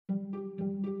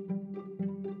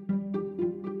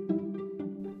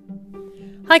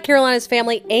Hi, Carolina's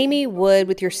family. Amy Wood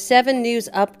with your 7 News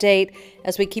update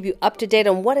as we keep you up to date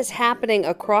on what is happening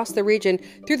across the region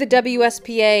through the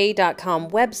WSPA.com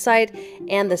website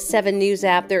and the 7 News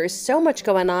app. There is so much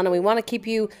going on, and we want to keep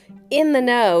you in the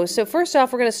know. So first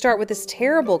off, we're going to start with this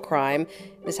terrible crime.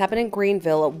 This happened in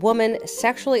Greenville. A woman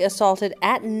sexually assaulted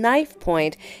at knife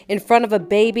point in front of a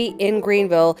baby in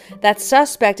Greenville. That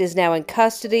suspect is now in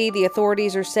custody. The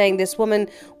authorities are saying this woman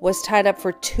was tied up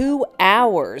for 2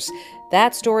 hours.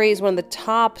 That story is one of the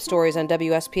top stories on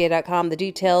WSPA.com. The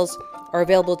details are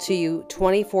available to you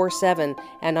 24/7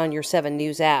 and on your 7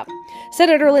 News app.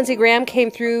 Senator Lindsey Graham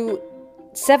came through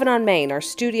 7 on Main, our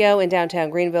studio in downtown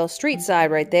Greenville, street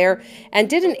side right there, and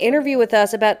did an interview with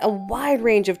us about a wide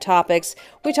range of topics.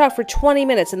 We talked for 20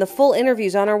 minutes, and the full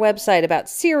interview's on our website about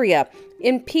Syria,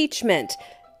 impeachment,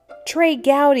 Trey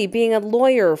Gowdy being a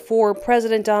lawyer for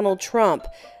President Donald Trump.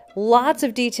 Lots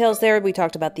of details there. We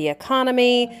talked about the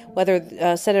economy, whether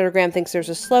Senator Graham thinks there's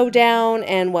a slowdown,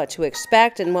 and what to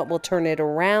expect and what will turn it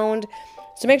around.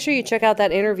 So make sure you check out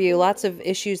that interview. Lots of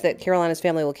issues that Carolina's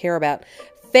family will care about.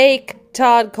 Fake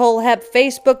Todd Kohlhepp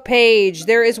Facebook page.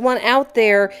 There is one out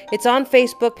there. It's on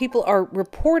Facebook. People are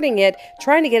reporting it,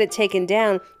 trying to get it taken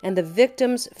down, and the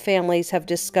victims' families have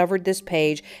discovered this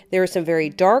page. There is some very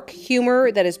dark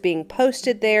humor that is being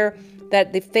posted there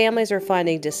that the families are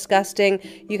finding disgusting.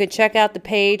 You can check out the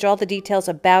page, all the details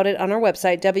about it on our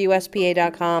website,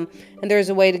 WSPA.com, and there's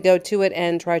a way to go to it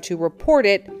and try to report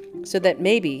it so that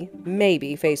maybe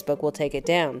Facebook will take it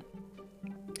down.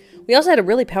 We also had a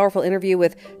really powerful interview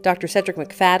with Dr. Cedric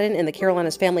McFadden in the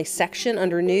Carolina's Family section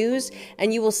under News,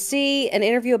 and you will see an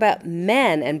interview about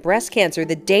men and breast cancer,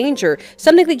 the danger,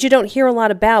 something that you don't hear a lot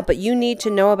about, but you need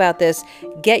to know about this.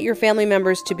 Get your family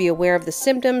members to be aware of the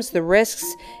symptoms, the risks,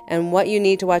 and what you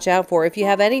need to watch out for. If you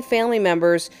have any family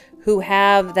members who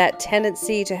have that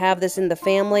tendency to have this in the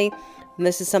family, and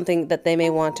this is something that they may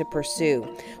want to pursue.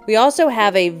 We also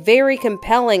have a very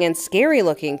compelling and scary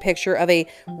looking picture of a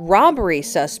robbery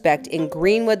suspect in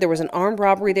Greenwood. There was an armed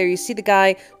robbery there. You see the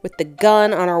guy with the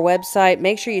gun on our website.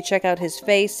 Make sure you check out his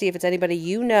face, see if it's anybody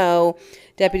you know.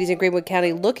 Deputies in Greenwood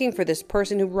County looking for this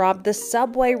person who robbed the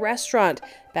Subway restaurant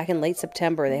back in late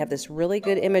September. They have this really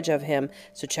good image of him,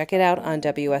 so check it out on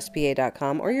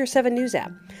WSPA.com or your 7 News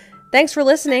app. Thanks for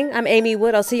listening. I'm Amy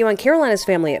Wood. I'll see you on Carolina's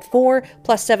Family at 4,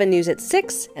 plus 7 News at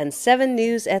 6, and 7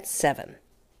 News at 7.